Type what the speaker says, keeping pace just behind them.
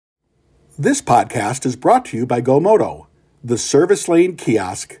This podcast is brought to you by GoMoto, the service lane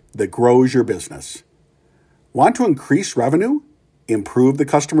kiosk that grows your business. Want to increase revenue, improve the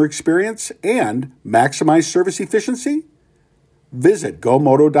customer experience, and maximize service efficiency? Visit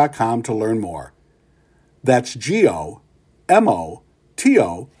GoMoto.com to learn more. That's GoMoto.com.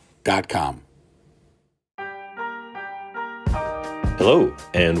 Hello,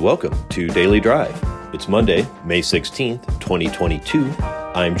 and welcome to Daily Drive. It's Monday, May 16th, 2022.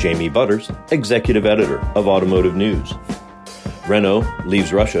 I'm Jamie Butters, Executive Editor of Automotive News. Renault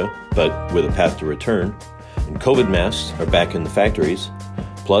leaves Russia, but with a path to return, and COVID masks are back in the factories.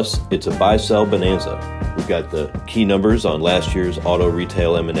 Plus, it's a buy-sell bonanza. We've got the key numbers on last year's auto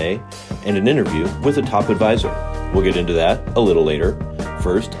retail M&A and an interview with a top advisor. We'll get into that a little later.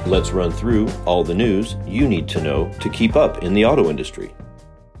 First, let's run through all the news you need to know to keep up in the auto industry.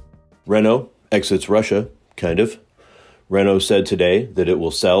 Renault exits Russia, kind of. Renault said today that it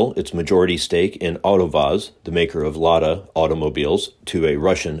will sell its majority stake in AutoVAZ, the maker of Lada automobiles, to a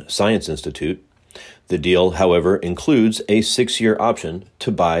Russian science institute. The deal, however, includes a 6-year option to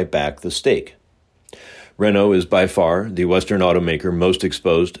buy back the stake. Renault is by far the Western automaker most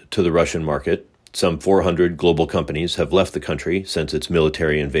exposed to the Russian market. Some 400 global companies have left the country since its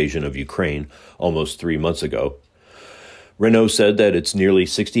military invasion of Ukraine almost 3 months ago. Renault said that its nearly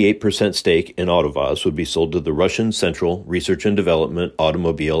 68% stake in AutoVAZ would be sold to the Russian Central Research and Development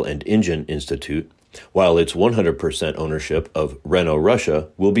Automobile and Engine Institute, while its 100% ownership of Renault Russia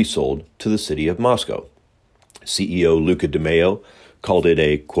will be sold to the city of Moscow. CEO Luca De Meo called it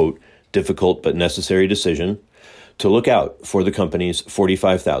a, quote, difficult but necessary decision to look out for the company's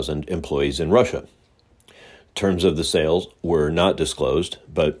 45,000 employees in Russia. Terms of the sales were not disclosed,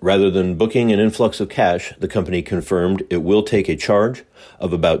 but rather than booking an influx of cash, the company confirmed it will take a charge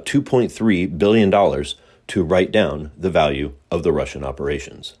of about $2.3 billion to write down the value of the Russian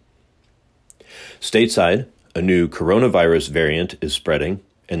operations. Stateside, a new coronavirus variant is spreading,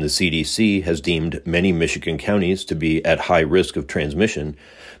 and the CDC has deemed many Michigan counties to be at high risk of transmission,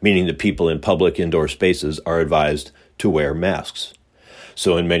 meaning that people in public indoor spaces are advised to wear masks.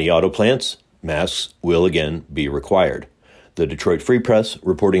 So in many auto plants, masks will again be required. The Detroit Free Press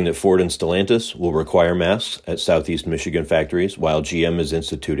reporting that Ford and Stellantis will require masks at Southeast Michigan factories, while GM is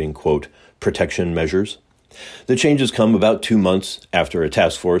instituting, quote, protection measures. The changes come about 2 months after a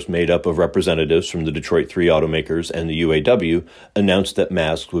task force made up of representatives from the Detroit 3 automakers and the UAW announced that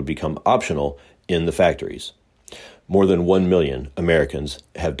masks would become optional in the factories. More than 1 million Americans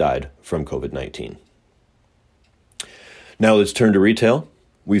have died from COVID-19. Now let's turn to retail.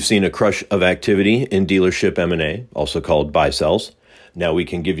 We've seen a crush of activity in dealership M&A, also called buy-sells. Now we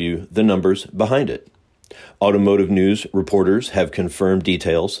can give you the numbers behind it. Automotive News reporters have confirmed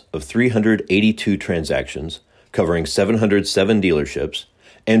details of 382 transactions covering 707 dealerships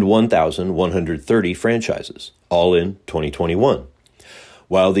and 1,130 franchises, all in 2021.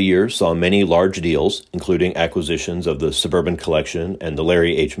 While the year saw many large deals, including acquisitions of the Suburban Collection and the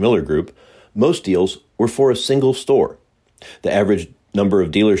Larry H. Miller Group, most deals were for a single store. The average number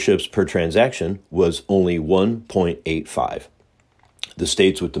of dealerships per transaction was only 1.85. The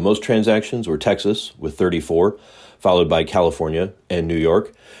states with the most transactions were Texas with 34, followed by California and New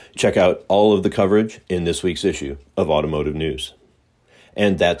York. Check out all of the coverage in this week's issue of Automotive News.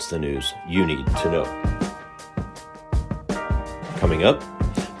 And that's the news you need to know. Coming up,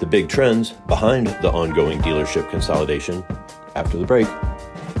 the big trends behind the ongoing dealership consolidation after the break.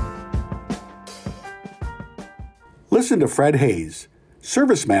 Listen to Fred Hayes,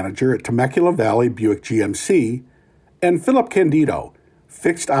 Service Manager at Temecula Valley Buick GMC, and Philip Candido,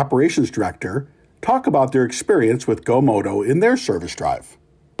 Fixed Operations Director, talk about their experience with GoMoto in their service drive.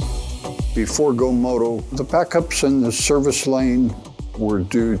 Before GoMoto, the backups in the service lane were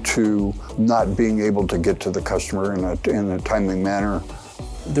due to not being able to get to the customer in a timely manner.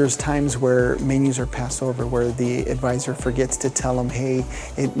 There's times where menus are passed over where the advisor forgets to tell them, hey,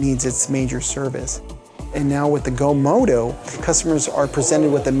 it needs its major service. And now with the GoMoto, customers are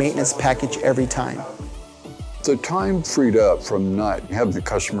presented with a maintenance package every time. The time freed up from not having the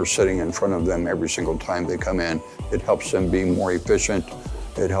customer sitting in front of them every single time they come in, it helps them be more efficient.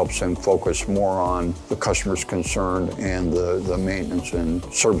 It helps them focus more on the customer's concern and the maintenance and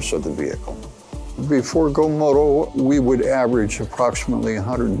service of the vehicle. Before GoMoto, we would average approximately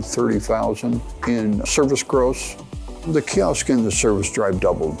 $130,000 in service gross. The kiosk in the service drive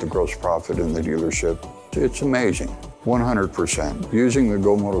doubled the gross profit in the dealership. It's amazing, 100%. Using the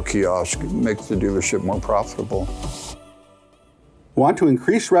GoMoto kiosk makes the dealership more profitable. Want to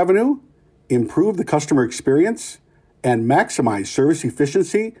increase revenue, improve the customer experience, and maximize service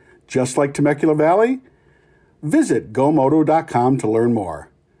efficiency just like Temecula Valley? Visit GoMoto.com to learn more.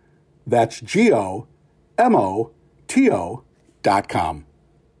 That's GOMOTO.com.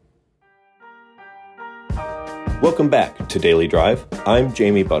 Welcome back to Daily Drive. I'm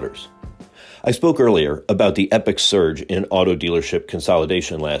Jamie Butters. I spoke earlier about the epic surge in auto dealership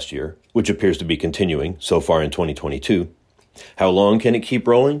consolidation last year, which appears to be continuing so far in 2022. How long can it keep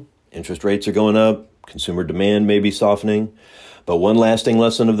rolling? Interest rates are going up, consumer demand may be softening, but one lasting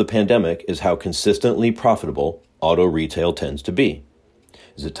lesson of the pandemic is how consistently profitable auto retail tends to be.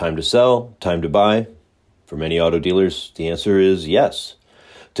 Is it time to sell, time to buy? For many auto dealers, the answer is yes.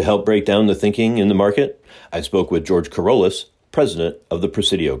 To help break down the thinking in the market, I spoke with George Karolus, president of the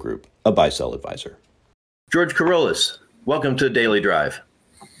Presidio Group, a buy-sell advisor. George Karolus, welcome to Daily Drive.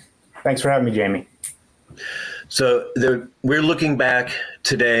 Thanks for having me, Jamie. So we're looking back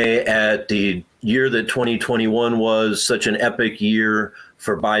today at the year that 2021 was, such an epic year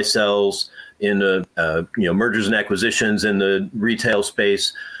for buy-sells in the mergers and acquisitions in the retail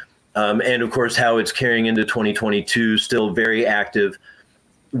space, and of course how it's carrying into 2022, still very active.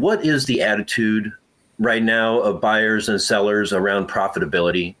 What is the attitude right now of buyers and sellers around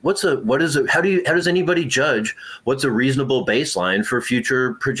profitability? How does anybody judge what's a reasonable baseline for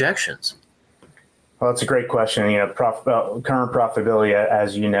future projections? Well, that's a great question. Current profitability,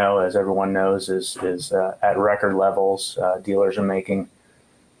 as you know, as everyone knows, is at record levels. Dealers are making,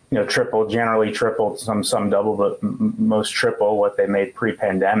 generally triple, some double, but most triple what they made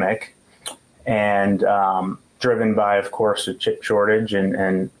pre-pandemic, and driven by, of course, a chip shortage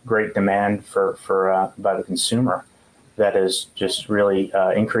and great demand for by the consumer that has just really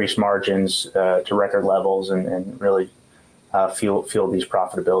increased margins to record levels and really fuel these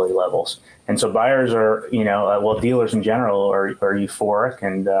profitability levels. And so buyers are, dealers in general are euphoric,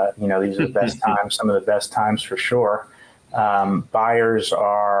 and these are the best times, some of the best times for sure. Buyers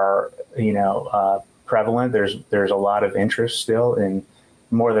are, prevalent. There's a lot of interest still in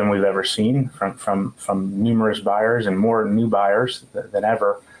more than we've ever seen from numerous buyers and more new buyers than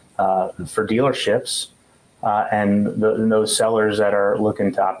ever for dealerships. And those sellers that are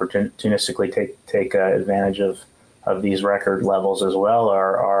looking to opportunistically take advantage of these record levels as well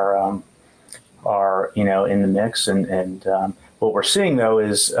are in the mix. And what we're seeing, though,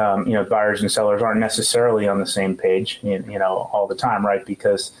 is buyers and sellers aren't necessarily on the same page all the time, right?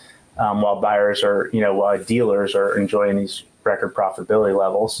 Because while dealers are enjoying these record profitability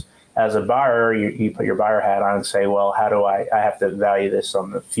levels, as a buyer, you put your buyer hat on and say, well, how do I have to value this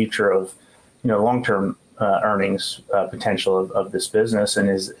on the future of long-term earnings potential of this business, and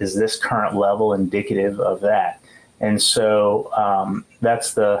is this current level indicative of that? And so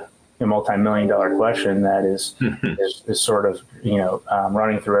that's the multi-million-dollar question that is sort of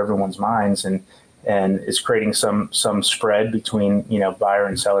running through everyone's minds and is creating some spread between buyer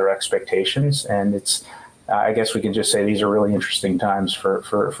and seller expectations. And it's I guess we can just say these are really interesting times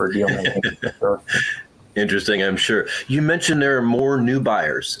for deal making. Interesting, I'm sure. You mentioned there are more new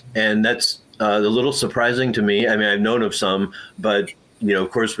buyers, and that's a little surprising to me. I mean, I've known of some, but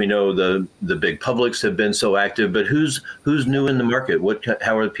of course, we know the big publics have been so active. But who's new in the market?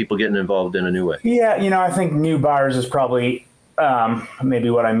 How are people getting involved in a new way? Yeah, I think new buyers is probably maybe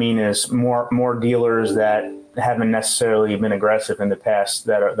what I mean is more dealers that haven't necessarily been aggressive in the past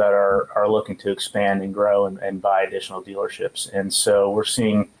that are looking to expand and grow and buy additional dealerships. And so we're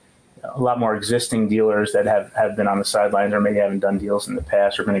seeing a lot more existing dealers that have been on the sidelines or maybe haven't done deals in the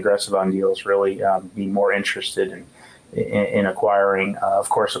past or been aggressive on deals really be more interested in acquiring. Of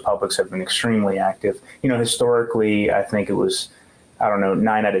course, the publics have been extremely active. Historically, I think it was,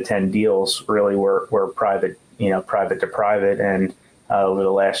 9 out of 10 deals really were private, private to private. And over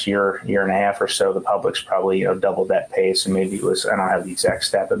the last year and a half or so, the public's probably doubled that pace. And maybe it was, I don't have the exact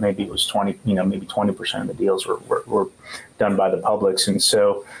stat, but maybe it was 20% of the deals were done by the publics. And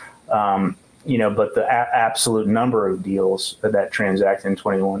so, but the absolute number of deals that transacted in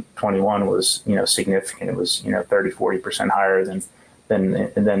 2021 was, significant. It was, 30-40% higher than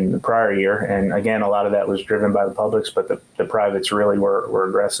the prior year. And again, a lot of that was driven by the publics, but the privates really were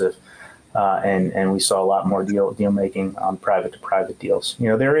aggressive. And we saw a lot more deal making on private to private deals.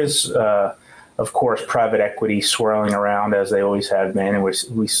 There is, of course, private equity swirling around as they always have been, and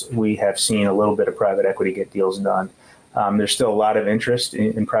we have seen a little bit of private equity get deals done. There's still a lot of interest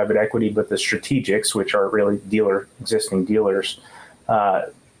in private equity, but the strategics, which are really existing dealers,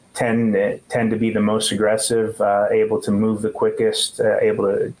 tend to be the most aggressive, able to move the quickest, able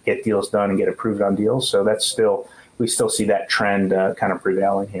to get deals done and get approved on deals. So we still see that trend kind of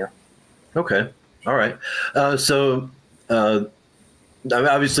prevailing here. Okay. All right. So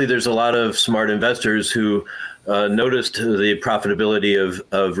Obviously, there's a lot of smart investors who noticed the profitability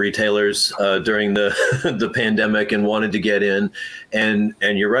of retailers during the the pandemic and wanted to get in. And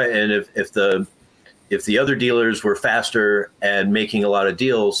you're right. And if the other dealers were faster at making a lot of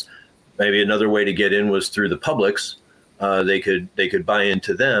deals, maybe another way to get in was through the Publix. They could buy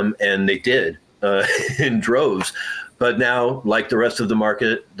into them, and they did in droves. But now, like the rest of the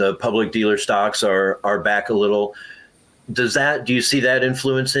market, the public dealer stocks are back a little. Do you see that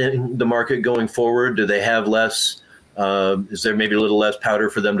influencing the market going forward? Do they have less? Is there maybe a little less powder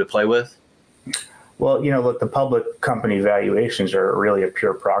for them to play with? Well, look, the public company valuations are really a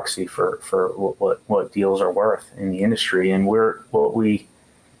pure proxy for what deals are worth in the industry, and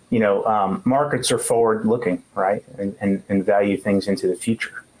markets are forward looking, right, and value things into the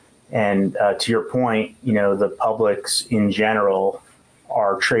future. And to your point, the publics in general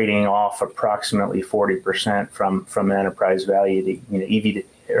are trading off approximately 40% from an enterprise value to EBITDA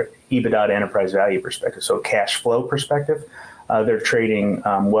to enterprise value perspective. So cash flow perspective, they're trading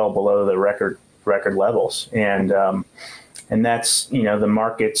well below the record levels, and that's the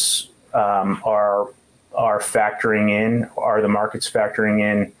markets are factoring in. Are the markets factoring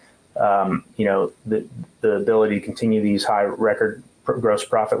in the ability to continue these high record gross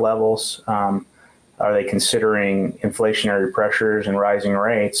profit levels? Are they considering inflationary pressures and rising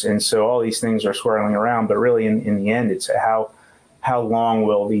rates? And so all these things are swirling around, but really in the end, it's how long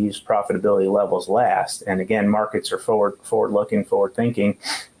will these profitability levels last? And again, markets are forward looking, forward thinking.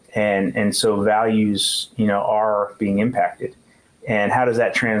 And so values, are being impacted. And how does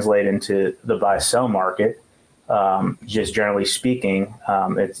that translate into the buy sell market? Just generally speaking,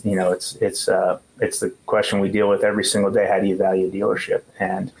 it's the question we deal with every single day. How do you value a dealership?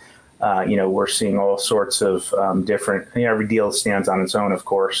 And we're seeing all sorts of different. Every deal stands on its own, of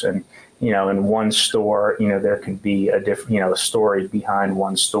course, and in one store, there could be a different, a story behind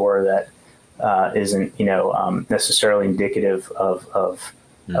one store that isn't, necessarily indicative of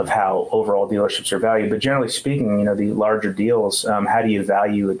how overall dealerships are valued. But generally speaking, the larger deals, how do you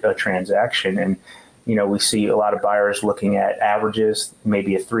value a transaction? And we see a lot of buyers looking at averages,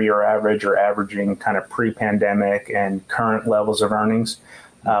 maybe a 3-year average or averaging kind of pre-pandemic and current levels of earnings.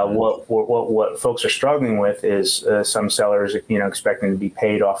 What folks are struggling with is some sellers, expecting to be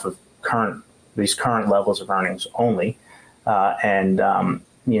paid off of these current levels of earnings only,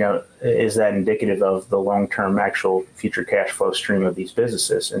 is that indicative of the long-term actual future cash flow stream of these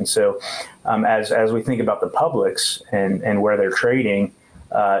businesses? And so, as we think about the publics and where they're trading,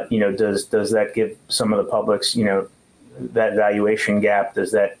 does that give some of the publics, that valuation gap?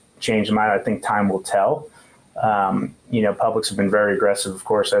 Does that change the mind? I think time will tell. Publics have been very aggressive, of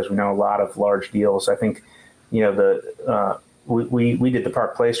course, as we know, a lot of large deals. I think, we did the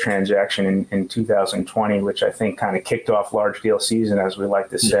Park Place transaction in 2020, which I think kind of kicked off large deal season, as we like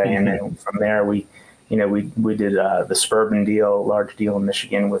to say. Mm-hmm. And then from there, we did the Suburban deal, large deal in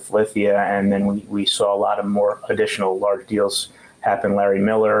Michigan with Lithia. And then we saw a lot of more additional large deals happen, Larry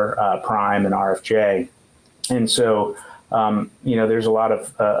Miller, Prime, and RFJ. And so, there's a lot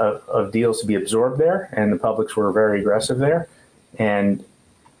of deals to be absorbed there, and the publics were very aggressive there. And,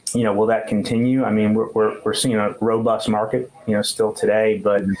 will that continue? I mean, we're seeing a robust market, still today,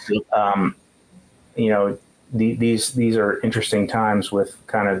 but, these are interesting times with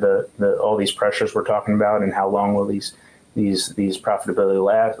kind of the all these pressures we're talking about, and how long will these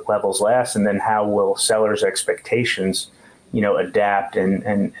profitability levels last, and then how will sellers' expectations adapt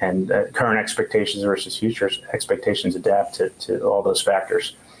and current expectations versus future expectations adapt to all those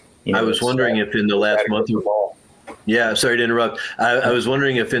factors. I was wondering if in the last month, sorry to interrupt. I was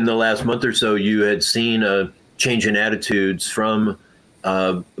wondering if in the last month or so you had seen a change in attitudes from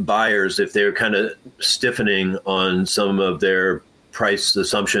buyers, if they're kind of stiffening on some of their price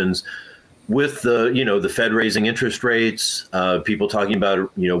assumptions with the Fed raising interest rates, people talking about,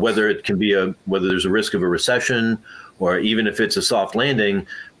 whether it can be whether there's a risk of a recession, or even if it's a soft landing,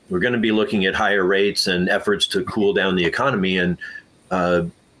 we're going to be looking at higher rates and efforts to cool down the economy. And,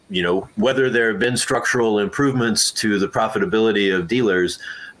 whether there have been structural improvements to the profitability of dealers,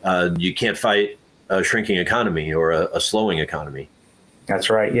 you can't fight a shrinking economy or a slowing economy.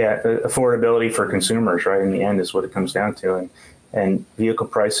 That's right. Yeah. Affordability for consumers, right, in the end is what it comes down to. And vehicle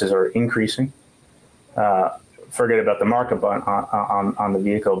prices are increasing. Forget about the markup on the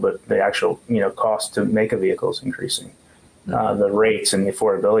vehicle, but the actual cost to make a vehicle is increasing. The rates and the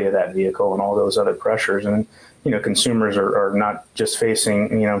affordability of that vehicle and all those other pressures, and consumers are not just facing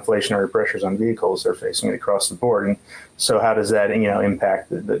inflationary pressures on vehicles; they're facing it across the board. And so, how does that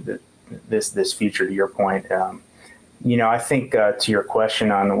impact this future? To your point, I think to your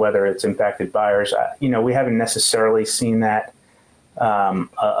question on whether it's impacted buyers, we haven't necessarily seen that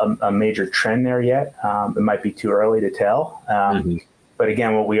a major trend there yet. It might be too early to tell. But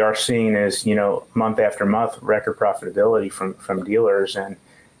again, what we are seeing is, month after month, record profitability from dealers. And,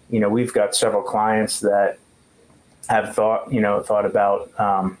 we've got several clients that have thought about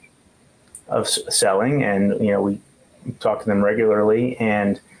of selling, and, we talk to them regularly.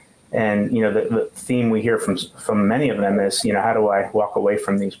 And the theme we hear from many of them is, how do I walk away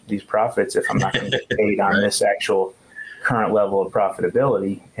from these profits if I'm not going to get paid on this actual current level of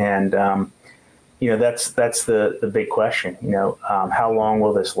profitability? And, that's the big question. How long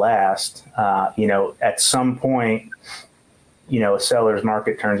will this last? At some point, a seller's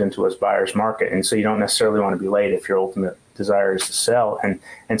market turns into a buyer's market. And so you don't necessarily want to be late if your ultimate desire is to sell.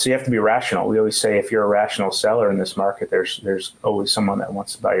 And so you have to be rational. We always say, if you're a rational seller in this market, there's always someone that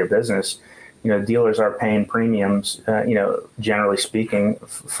wants to buy your business. Dealers are paying premiums, generally speaking,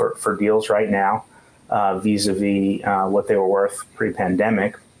 for deals right now, vis-a-vis what they were worth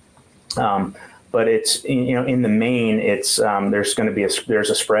pre-pandemic. But it's, in the main, it's there's going to be there's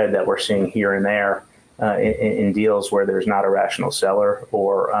a spread that we're seeing here and there in deals where there's not a rational seller,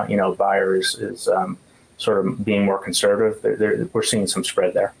 or buyer is sort of being more conservative. We're seeing some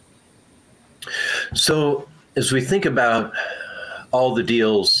spread there. So as we think about all the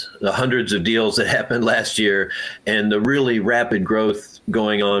deals, the hundreds of deals that happened last year, and the really rapid growth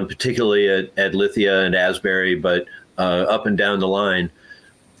going on, particularly at Lithia and Asbury, but up and down the line,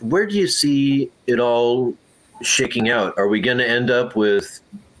 where do you see it all shaking out? Are we going to end up with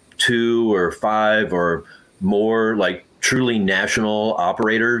 2 or 5 or more, like truly national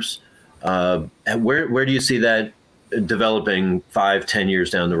operators? And where do you see that developing 5-10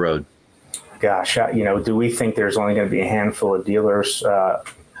 years down the road? Gosh, do we think there's only going to be a handful of dealers?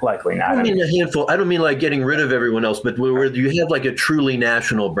 Likely not. I mean a handful. I don't mean like getting rid of everyone else, but where you have like a truly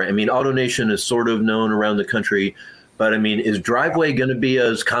national brand. I mean, AutoNation is sort of known around the country, but I mean, is Driveway going to be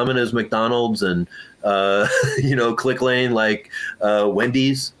as common as McDonald's and ClickLane like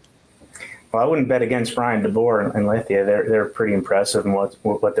Wendy's? Well, I wouldn't bet against Brian DeBoer and Lithia. They're pretty impressive in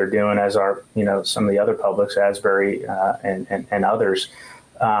what they're doing, as are some of the other publics, Asbury and others.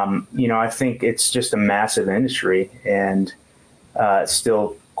 I think it's just a massive industry, and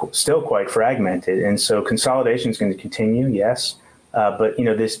still quite fragmented. And so consolidation is going to continue, yes. But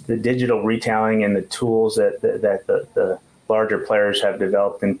the digital retailing and the tools that the larger players have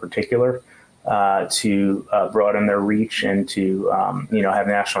developed in particular to broaden their reach and to have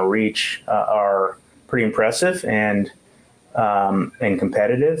national reach are pretty impressive and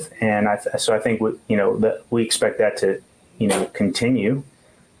competitive. And so I think that we expect that to continue.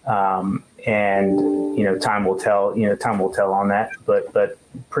 And time will tell. Time will tell on that. But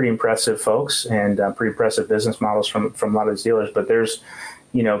pretty impressive folks and pretty impressive business models from a lot of these dealers. But there's,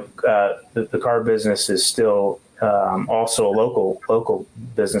 the car business is still also a local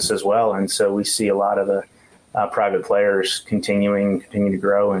business as well, and so we see a lot of the private players continue to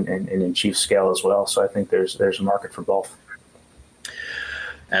grow and achieve scale as well. So I think there's a market for both.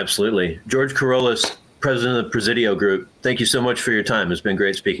 Absolutely, George Kouroulis, President of the Presidio Group, thank you so much for your time. It's been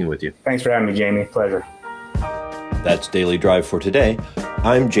great speaking with you. Thanks for having me, Jamie. Pleasure. That's Daily Drive for today.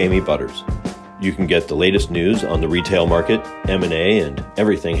 I'm Jamie Butters. You can get the latest news on the retail market, M&A, and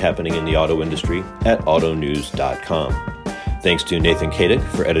everything happening in the auto industry at autonews.com. Thanks to Nathan Kadick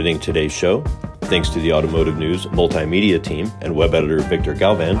for editing today's show. Thanks to the Automotive News multimedia team and web editor Victor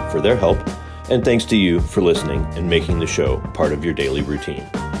Galvan for their help. And thanks to you for listening and making the show part of your daily routine.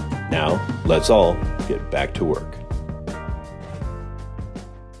 Now, let's all get back to work.